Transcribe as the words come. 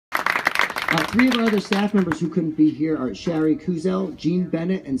Three of our other staff members who couldn't be here are Shari Kuzel, Jean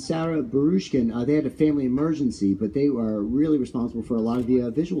Bennett, and Sarah Barushkin. They had a family emergency, but they are really responsible for a lot of the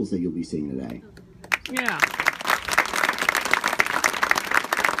visuals that you'll be seeing today. Yeah.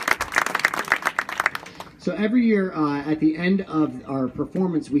 So every year at the end of our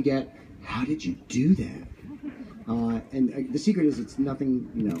performance, we get, how did you do that? And the secret is it's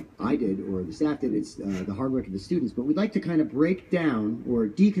nothing, I did or the staff did. It's the hard work of the students. But we'd like to kind of break down or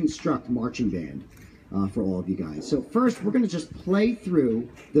deconstruct marching band for all of you guys. So first, we're going to just play through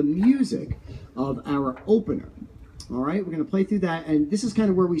the music of our opener. All right, we're going to play through that. And this is kind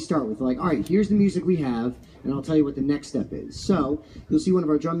of where we start with, like, all right, here's the music we have, and I'll tell you what the next step is. So you'll see one of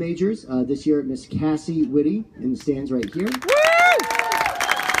our drum majors this year, Miss Cassie Whitty, in the stands right here. Woo!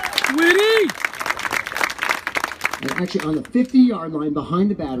 Whitty! And actually on the 50-yard line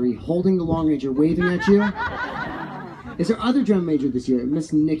behind the battery, holding the long ranger, waving at you, is our other drum major this year,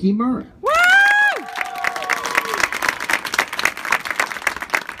 Miss Nikki Murray. Woo!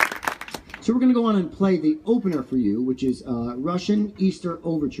 So we're going to go on and play the opener for you, which is Russian Easter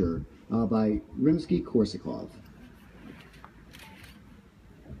Overture by Rimsky-Korsakov.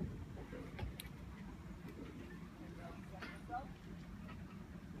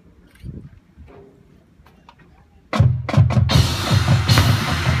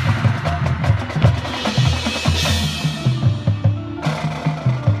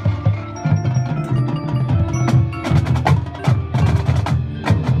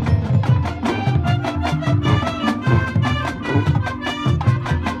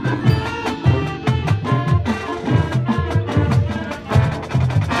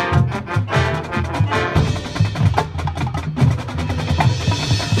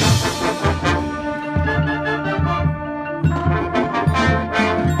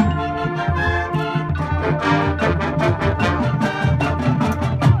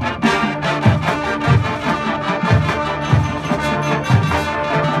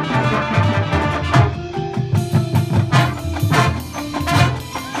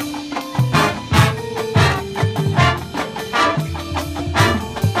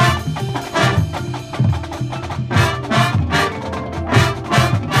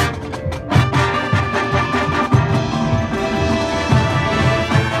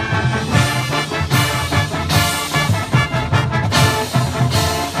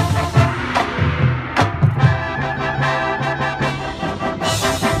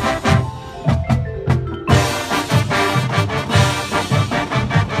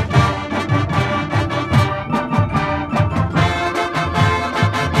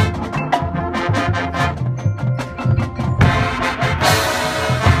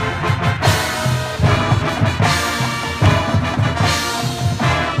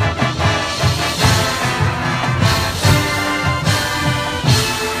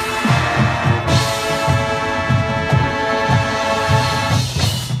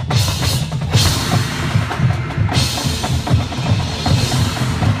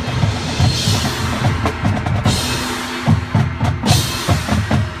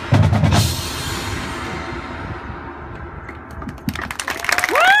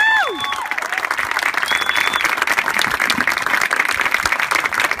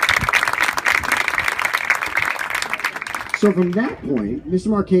 So from that point, Mr.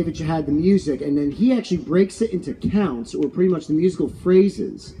 Markevich had the music, and then he actually breaks it into counts, or pretty much the musical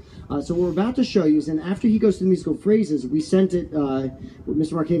phrases. So what we're about to show you is, and after he goes to the musical phrases, we sent it, with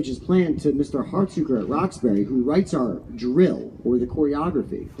Mr. Markevich's plan, to Mr. Hartzucker at Roxbury, who writes our drill, or the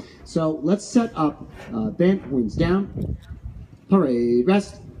choreography. So let's set up band points down, parade,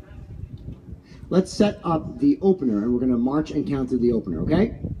 rest. Let's set up the opener, and we're going to march and count through the opener,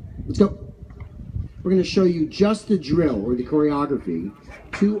 okay? Let's go. We're going to show you just the drill, or the choreography,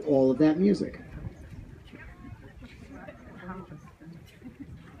 to all of that music.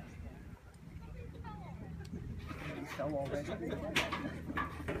 So already.